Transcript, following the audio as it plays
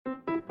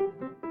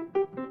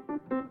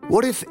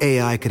What if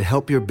AI could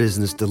help your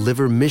business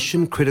deliver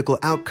mission-critical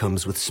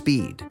outcomes with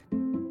speed?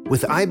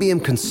 With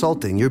IBM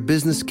Consulting, your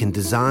business can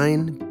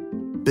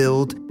design,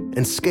 build,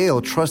 and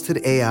scale trusted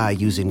AI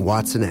using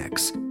Watson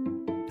X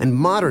and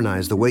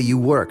modernize the way you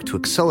work to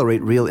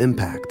accelerate real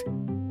impact.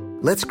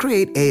 Let's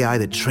create AI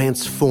that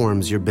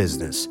transforms your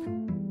business.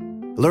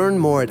 Learn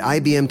more at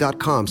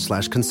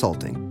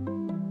ibm.com/consulting.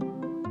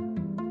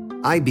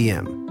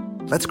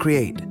 IBM. Let's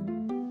create.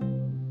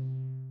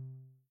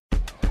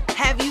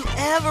 Have you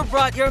ever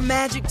brought your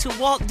magic to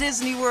Walt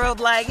Disney World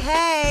like,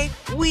 hey,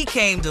 we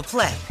came to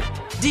play?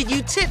 Did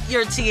you tip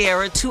your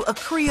tiara to a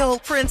Creole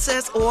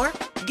princess or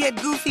get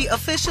goofy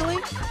officially?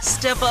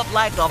 Step up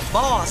like a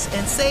boss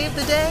and save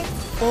the day?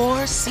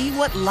 Or see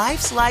what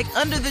life's like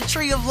under the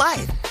tree of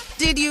life?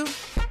 Did you?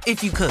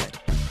 If you could.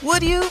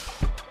 Would you?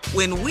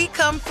 When we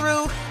come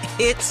through,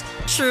 it's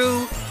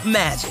true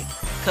magic.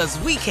 'Cause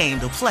we came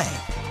to play.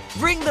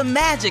 Bring the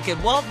magic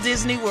at Walt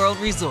Disney World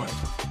Resort.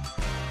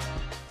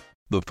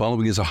 The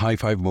following is a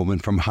high-five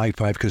moment from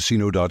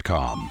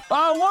highfivecasino.com.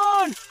 I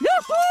won!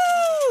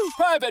 Yahoo!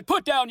 Private,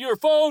 put down your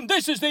phone.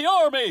 This is the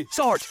Army.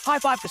 Sarge, High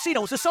Five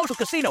Casino is a social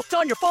casino. It's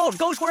on your phone.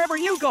 Goes wherever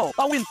you go.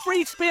 I win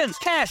free spins,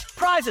 cash,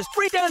 prizes,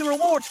 free daily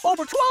rewards,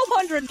 over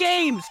 1,200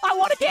 games. I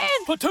won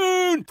again.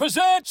 Platoon,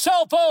 present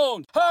cell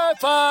phone. High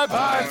Five.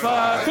 High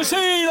Five.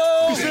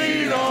 Casino.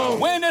 Casino.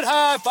 Win at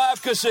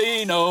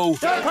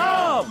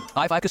highfivecasino.com.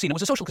 High Five Casino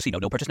is a social casino.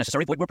 No purchase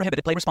necessary. Void where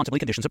prohibited. Play responsibly.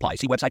 Conditions apply.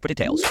 See website for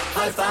details.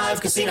 High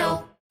Five Casino.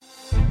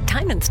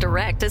 Diamonds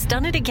Direct has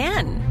done it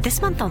again.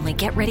 This month only,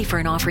 get ready for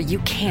an offer you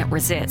can't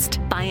resist.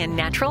 Buy a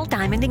natural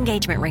diamond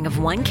engagement ring of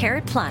 1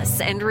 carat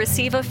plus and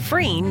receive a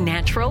free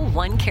natural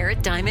 1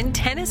 carat diamond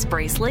tennis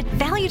bracelet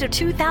valued at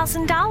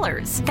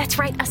 $2,000. That's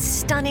right, a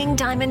stunning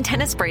diamond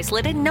tennis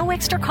bracelet at no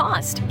extra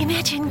cost.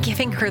 Imagine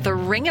giving her the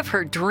ring of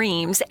her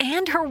dreams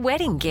and her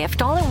wedding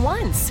gift all at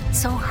once.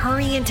 So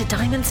hurry into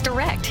Diamonds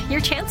Direct.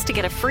 Your chance to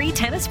get a free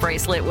tennis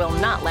bracelet will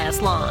not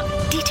last long.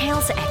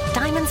 Details at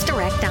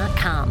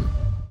diamondsdirect.com.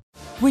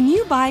 When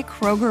you buy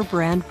Kroger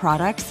brand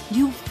products,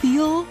 you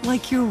feel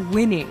like you're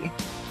winning.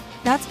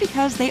 That's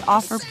because they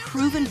offer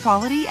proven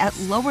quality at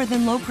lower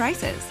than low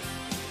prices.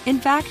 In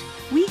fact,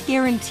 we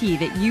guarantee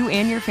that you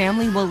and your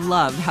family will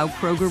love how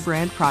Kroger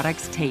brand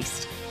products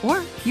taste,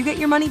 or you get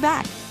your money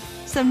back.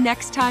 So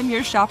next time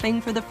you're shopping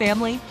for the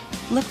family,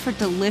 look for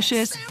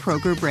delicious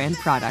Kroger brand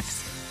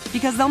products,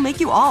 because they'll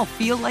make you all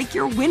feel like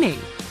you're winning.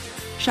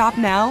 Shop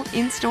now,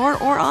 in-store,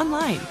 or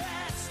online.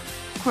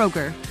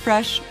 Kroger,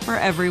 fresh for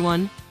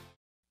everyone.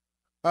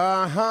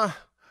 I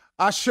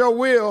sure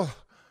will.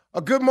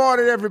 Good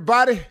morning,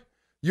 everybody.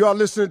 You are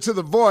listening to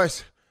The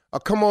Voice.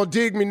 Come on,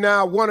 dig me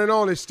now, one and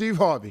only Steve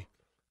Harvey.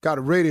 Got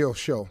a radio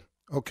show.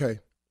 Okay.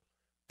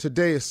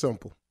 Today is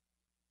simple.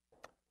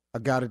 I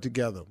got it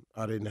together.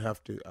 I didn't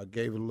have to. I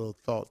gave it a little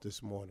thought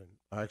this morning.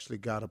 I actually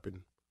got up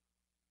and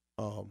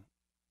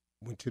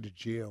went to the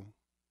gym.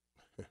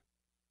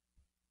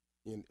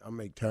 I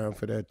make time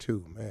for that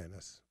too, man.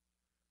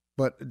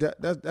 But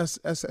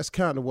that's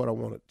kind of what I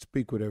want to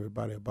speak with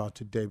everybody about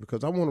today,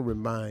 because I want to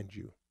remind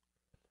you,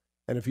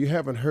 and if you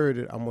haven't heard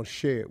it, I'm going to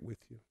share it with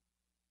you.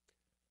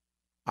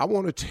 I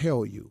want to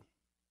tell you,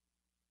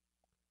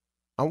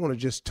 I want to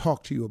just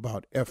talk to you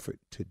about effort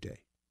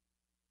today.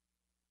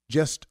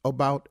 Just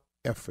about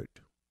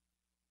effort.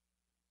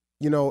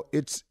 You know,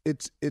 it's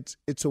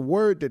a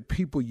word that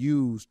people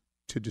use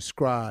to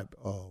describe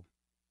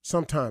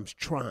sometimes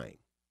trying.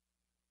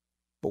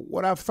 But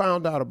what I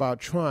found out about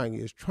trying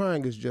is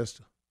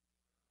just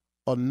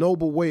a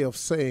noble way of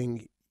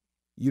saying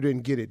you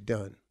didn't get it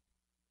done.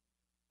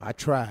 I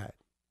tried.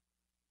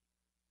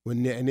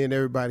 And then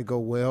everybody go,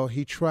 well,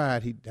 he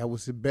tried. That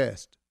was the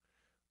best.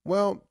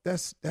 Well,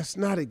 that's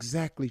not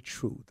exactly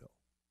true, though.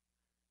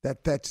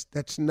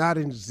 That's not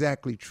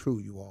exactly true,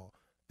 you all.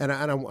 And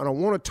I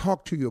want to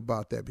talk to you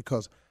about that,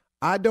 because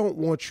I don't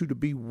want you to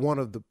be one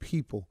of the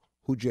people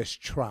who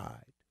just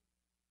tried.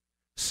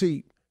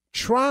 See,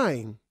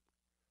 trying,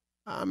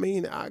 I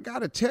mean, I got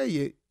to tell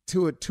you,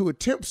 to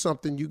attempt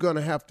something, you're going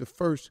to have to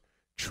first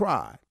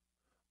try.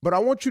 But I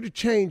want you to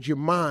change your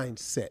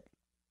mindset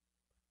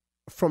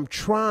from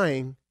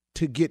trying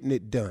to getting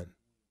it done.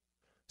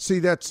 See,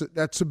 that's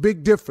a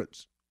big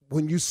difference.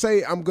 When you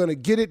say, I'm going to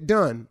get it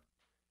done,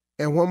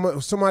 and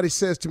when somebody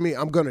says to me,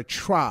 I'm going to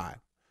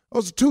try,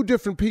 those are two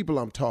different people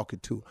I'm talking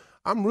to.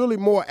 I'm really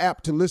more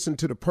apt to listen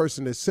to the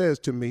person that says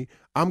to me,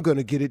 I'm going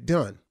to get it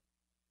done.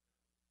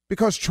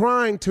 Because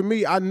trying, to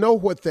me, I know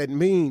what that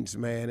means,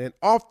 man. And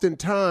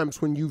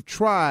oftentimes when you've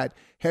tried,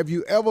 have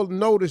you ever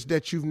noticed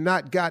that you've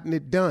not gotten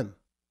it done?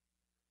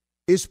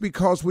 It's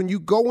because when you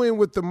go in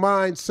with the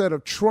mindset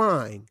of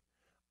trying,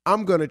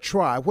 I'm going to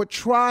try. What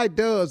try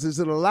does is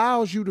it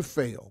allows you to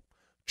fail.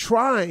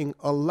 Trying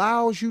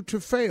allows you to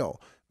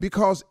fail,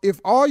 because if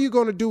all you're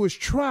going to do is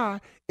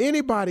try,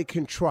 anybody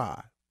can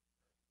try.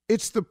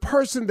 It's the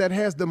person that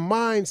has the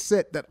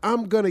mindset that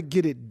I'm going to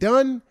get it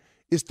done.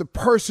 It's the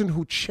person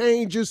who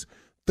changes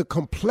the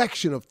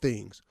complexion of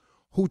things,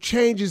 who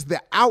changes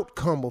the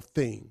outcome of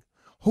things,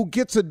 who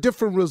gets a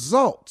different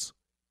results.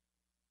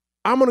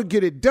 I'm going to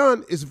get it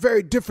done is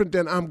very different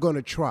than I'm going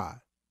to try.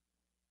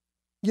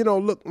 You know,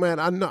 look, man,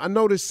 I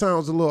know this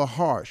sounds a little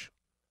harsh,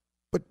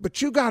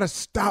 but you got to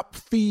stop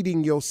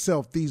feeding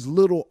yourself these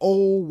little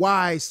old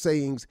wise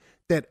sayings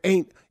that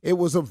ain't, it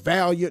was a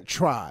valiant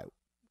try.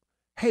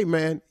 Hey,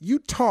 man, you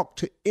talk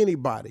to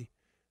anybody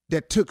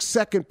that took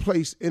second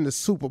place in the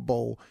Super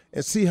Bowl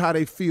and see how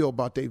they feel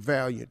about their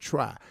valiant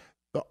try.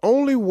 The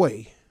only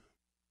way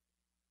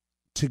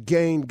to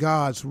gain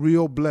God's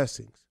real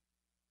blessings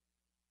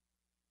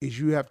is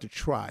you have to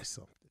try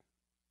something.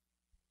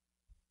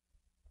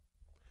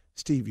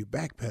 Steve, you're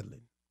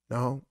backpedaling.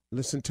 No,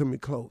 listen to me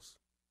close.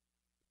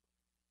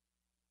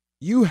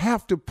 You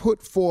have to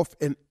put forth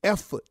an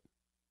effort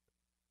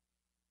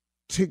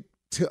to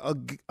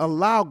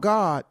allow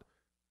God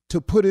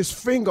to put his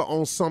finger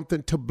on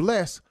something to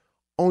bless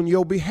on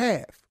your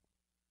behalf.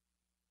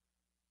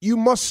 You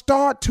must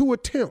start to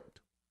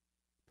attempt.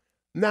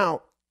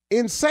 Now,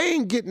 in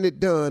saying getting it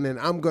done and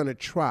I'm going to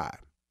try,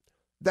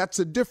 that's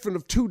a different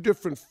of two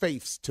different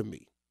faiths to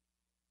me.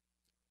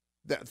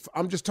 That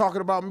I'm just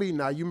talking about me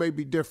now. You may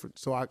be different,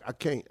 so I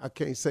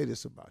can't say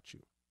this about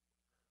you.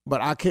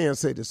 But I can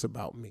say this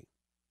about me.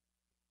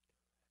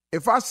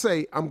 If I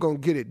say I'm going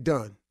to get it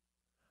done,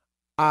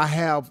 I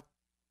have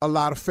a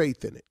lot of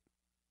faith in it.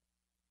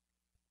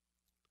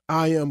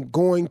 I am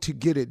going to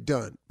get it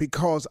done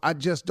because I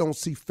just don't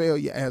see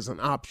failure as an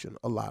option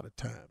a lot of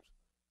times.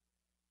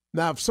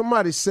 Now, if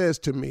somebody says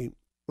to me,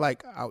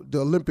 like the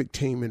Olympic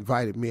team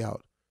invited me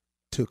out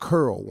to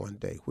curl one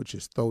day, which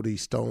is throw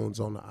these stones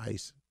on the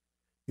ice.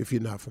 If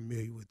you're not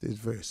familiar with it, it's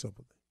very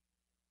simple.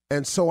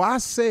 And so I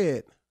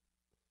said,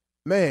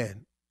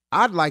 man,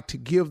 I'd like to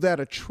give that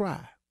a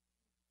try.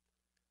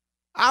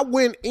 I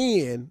went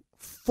in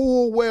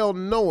full well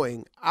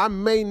knowing I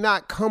may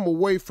not come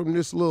away from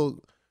this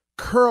little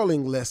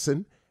curling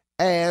lesson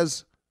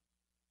as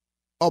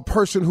a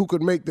person who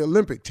could make the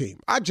Olympic team.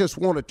 I just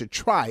wanted to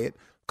try it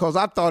because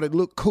I thought it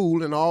looked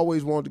cool and I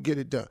always wanted to get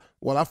it done.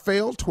 Well, I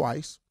failed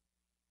twice.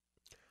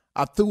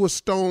 I threw a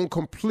stone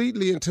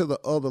completely into the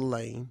other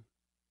lane.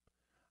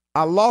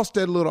 I lost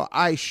that little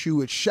ice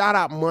shoe. It shot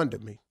out from under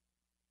me.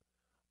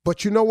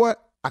 But you know what?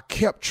 I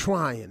kept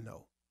trying,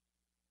 though.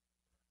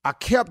 I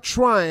kept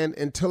trying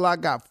until I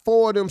got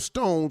 4 of them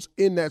stones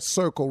in that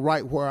circle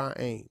right where I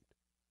aimed.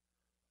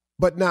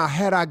 But now,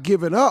 had I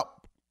given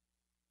up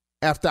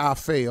after I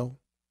failed,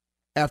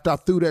 after I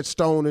threw that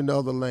stone in the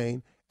other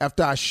lane,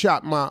 after I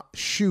shot my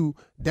shoe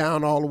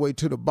down all the way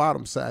to the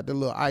bottom side, the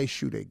little ice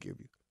shoe they give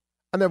you,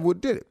 I never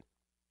would did it.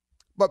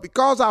 But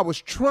because I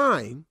was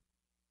trying,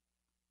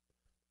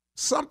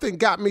 something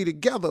got me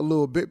together a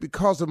little bit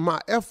because of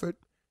my effort,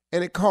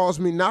 and it caused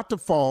me not to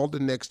fall the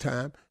next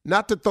time,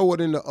 not to throw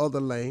it in the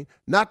other lane,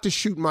 not to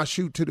shoot my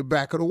shoe to the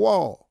back of the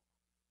wall.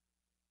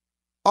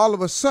 All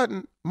of a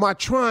sudden, my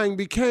trying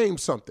became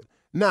something.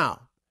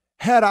 Now,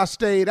 had I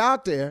stayed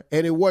out there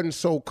and it wasn't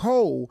so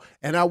cold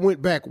and I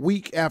went back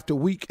week after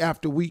week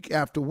after week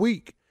after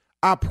week,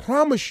 I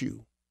promise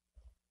you,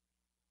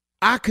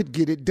 I could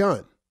get it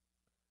done.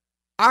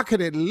 I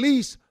could at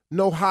least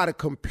know how to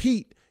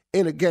compete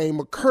in a game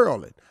of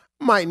curling.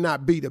 Might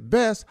not be the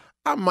best.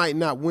 I might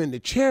not win the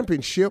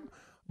championship,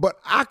 but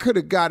I could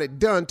have got it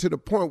done to the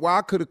point where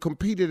I could have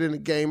competed in a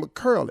game of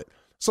curling.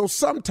 So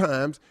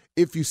sometimes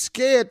if you're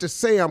scared to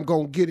say I'm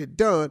going to get it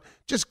done,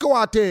 just go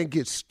out there and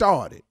get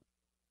started.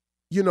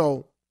 You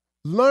know,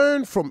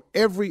 learn from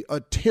every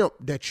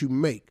attempt that you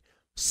make.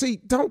 See,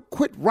 don't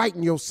quit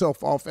writing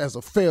yourself off as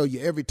a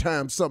failure every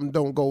time something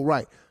don't go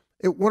right.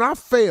 When I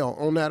fell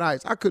on that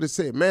ice, I could have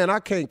said, man, I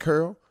can't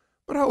curl.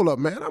 But hold up,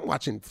 man, I'm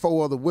watching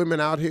 4 other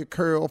women out here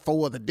curl,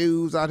 4 other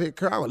dudes out here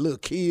curl, little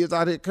kids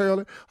out here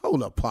curling.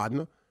 Hold up,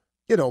 partner.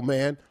 You know,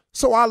 man.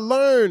 So I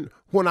learned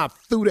when I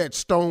threw that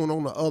stone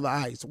on the other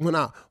ice, when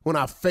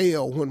I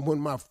failed, when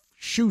my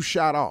shoe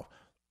shot off.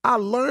 I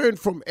learned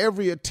from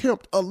every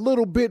attempt a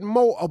little bit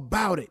more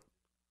about it.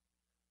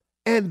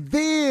 And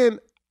then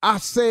I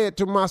said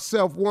to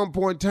myself one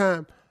point in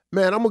time,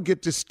 man, I'm going to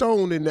get this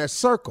stone in that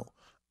circle.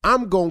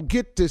 I'm going to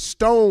get this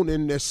stone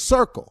in this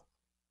circle.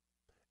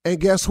 And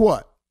guess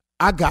what?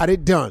 I got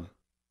it done.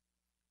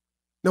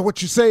 Now,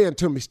 what you saying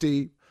to me,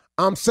 Steve?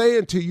 I'm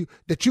saying to you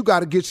that you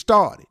got to get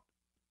started,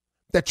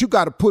 that you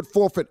got to put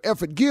forth an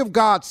effort. Give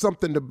God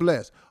something to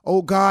bless.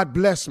 Oh, God,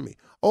 bless me.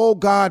 Oh,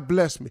 God,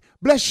 bless me.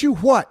 Bless you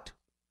what?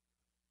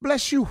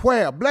 Bless you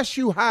where? Bless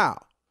you how?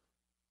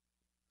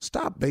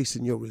 Stop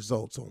basing your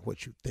results on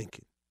what you're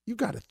thinking. You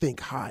got to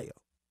think higher.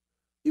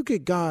 You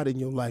get God in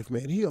your life,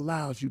 man. He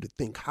allows you to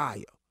think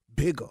higher,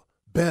 bigger,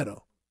 better,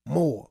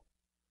 more.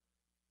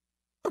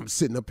 I'm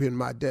sitting up here in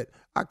my debt.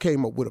 I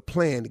came up with a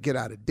plan to get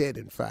out of debt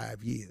in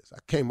 5 years. I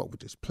came up with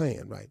this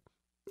plan, right?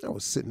 I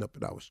was sitting up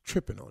and I was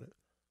tripping on it.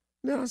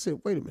 Then I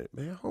said, wait a minute,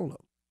 man, hold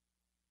up.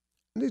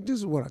 This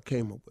is what I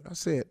came up with. I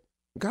said,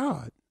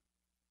 God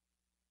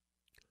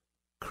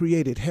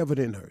created heaven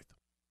and earth,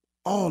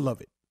 all of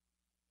it.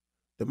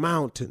 The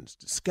mountains,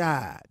 the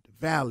sky, the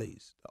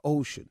valleys, the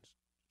oceans,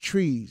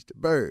 trees, the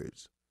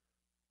birds.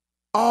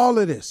 All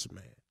of this,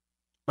 man.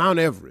 Mount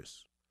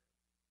Everest,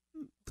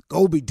 the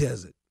Gobi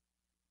Desert,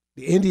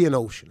 the Indian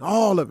Ocean,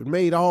 all of it,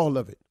 made all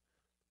of it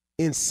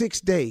in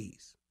 6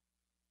 days.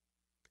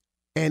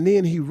 And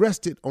then he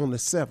rested on the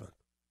 7th.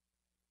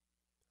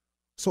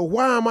 So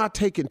why am I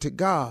taking to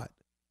God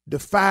the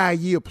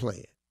 5-year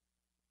plan?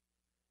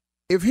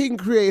 If he can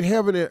create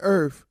heaven and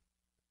earth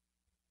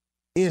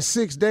in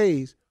 6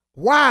 days,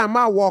 why am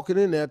I walking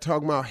in there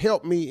talking about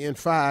help me in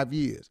 5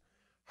 years?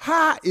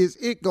 How is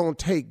it going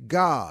to take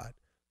God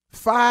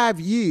 5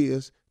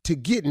 years to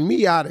get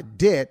me out of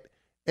debt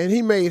and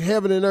he made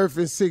heaven and earth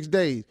in 6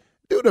 days?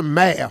 Do the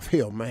math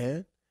here,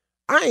 man.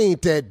 I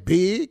ain't that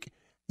big.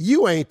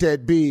 You ain't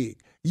that big.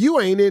 You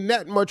ain't in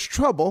that much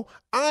trouble.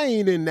 I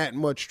ain't in that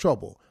much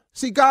trouble.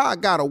 See,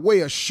 God got a way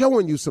of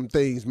showing you some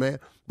things, man,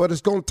 but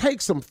it's going to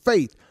take some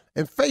faith,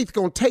 and faith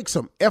going to take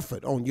some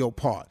effort on your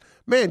part.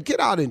 Man, get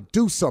out and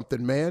do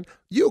something, man.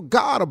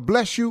 God will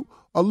bless you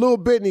a little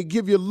bit and he'll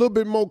give you a little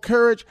bit more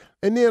courage,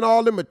 and then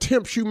all them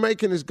attempts you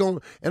making is going,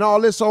 and all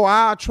this, oh,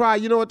 I'll try.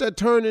 You know what that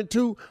turned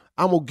into?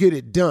 I'm going to get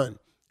it done.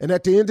 And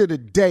at the end of the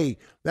day,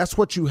 that's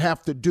what you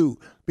have to do,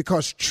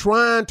 because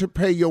trying to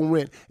pay your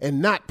rent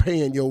and not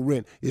paying your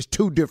rent is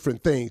two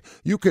different things.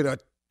 You can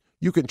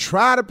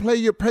try to pay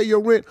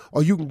your rent,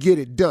 or you can get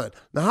it done.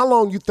 Now, how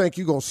long you think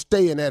you're going to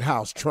stay in that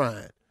house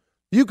trying?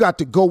 You got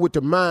to go with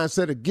the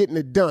mindset of getting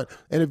it done.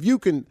 And if you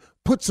can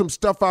put some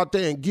stuff out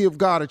there and give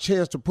God a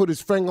chance to put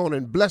his finger on it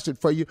and bless it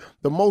for you,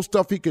 the most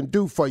stuff he can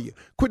do for you.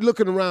 Quit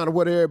looking around at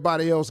what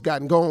everybody else got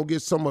and go and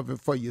get some of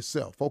it for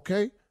yourself,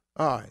 okay?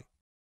 All right.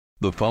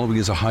 The following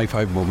is a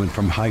high-five moment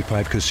from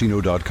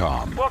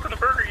highfivecasino.com. Welcome to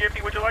Burger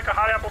Yippee. Would you like a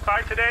hot apple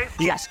pie today?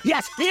 Yes,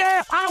 yeah,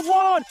 I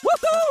won!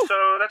 Woohoo!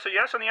 So that's a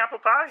yes on the apple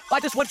pie?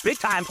 I just went big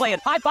time playing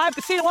High Five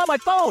Casino on my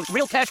phone.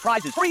 Real cash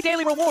prizes, free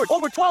daily rewards,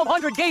 over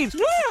 1,200 games.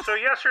 Yeah! So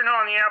yes or no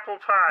on the apple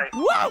pie?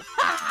 Whoa!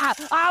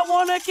 I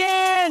won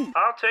again!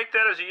 I'll take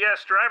that as a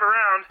yes. Drive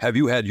around. Have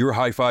you had your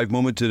high-five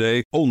moment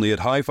today? Only at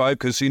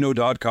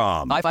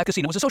highfivecasino.com. High Five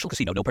Casino is a social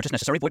casino. No purchase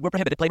necessary. Void where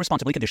prohibited. Play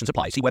responsibly. Conditions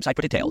apply. See website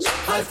for details.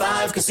 High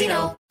Five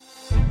Casino.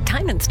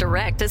 Diamonds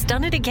Direct has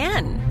done it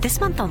again. This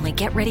month only,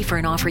 get ready for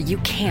an offer you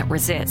can't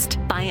resist.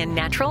 Buy a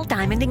natural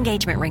diamond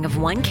engagement ring of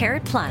 1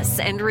 carat plus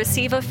and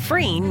receive a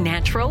free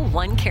natural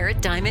 1 carat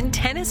diamond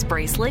tennis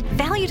bracelet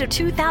valued at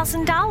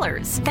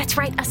 $2,000. That's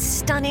right, a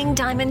stunning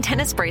diamond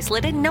tennis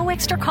bracelet at no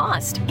extra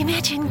cost.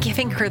 Imagine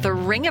giving her the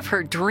ring of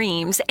her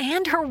dreams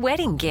and her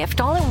wedding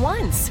gift all at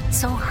once.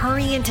 So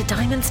hurry into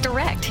Diamonds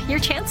Direct. Your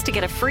chance to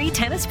get a free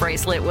tennis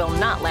bracelet will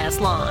not last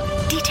long.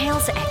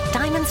 Details at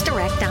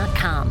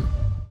diamondsdirect.com.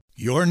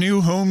 Your new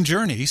home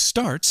journey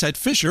starts at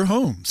Fisher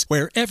Homes,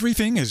 where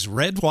everything is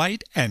red,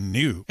 white, and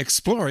new.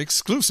 Explore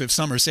exclusive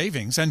summer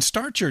savings and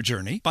start your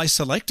journey by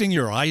selecting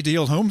your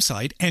ideal home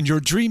site and your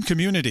dream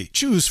community.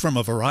 Choose from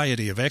a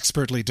variety of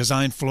expertly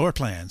designed floor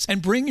plans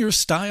and bring your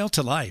style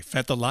to life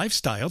at the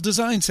Lifestyle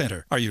Design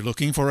Center. Are you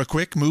looking for a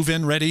quick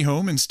move-in ready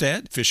home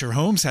instead? Fisher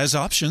Homes has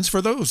options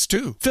for those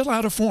too. Fill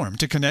out a form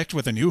to connect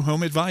with a new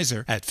home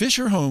advisor at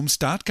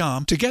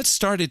fisherhomes.com to get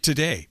started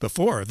today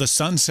before the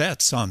sun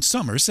sets on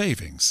summer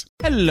savings.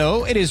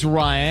 Hello, it is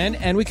Ryan,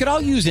 and we could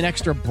all use an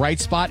extra bright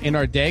spot in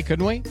our day,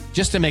 couldn't we?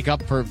 Just to make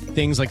up for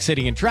things like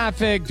sitting in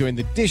traffic, doing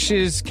the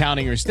dishes,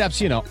 counting your steps,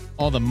 you know,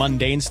 all the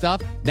mundane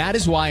stuff. That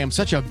is why I'm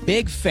such a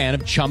big fan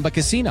of Chumba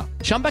Casino.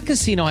 Chumba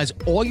Casino has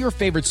all your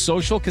favorite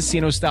social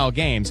casino-style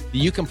games that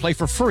you can play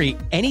for free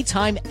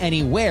anytime,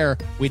 anywhere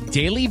with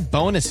daily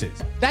bonuses.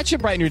 That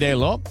should brighten your day a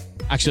little.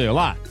 Actually, a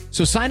lot.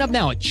 So sign up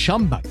now at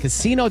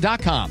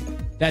ChumbaCasino.com.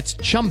 That's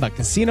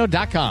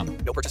ChumbaCasino.com.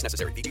 No purchase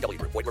necessary. VGW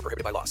Group. Void where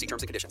prohibited by law. See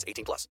terms and conditions.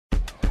 18+.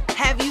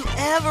 Have you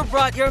ever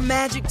brought your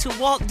magic to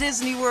Walt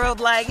Disney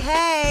World like,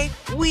 hey,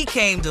 we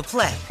came to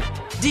play?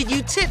 Did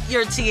you tip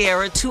your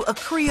tiara to a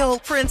Creole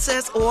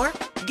princess or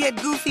get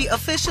goofy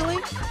officially?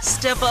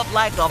 Step up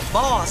like a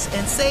boss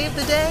and save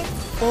the day?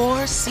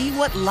 Or see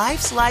what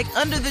life's like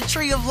under the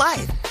tree of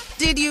life?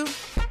 Did you?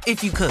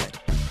 If you could.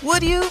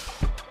 Would you?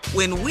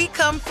 When we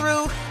come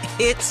through,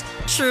 it's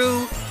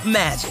true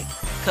magic.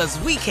 'Cause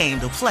we came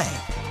to play.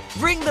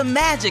 Bring the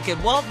magic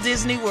at Walt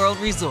Disney World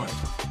Resort.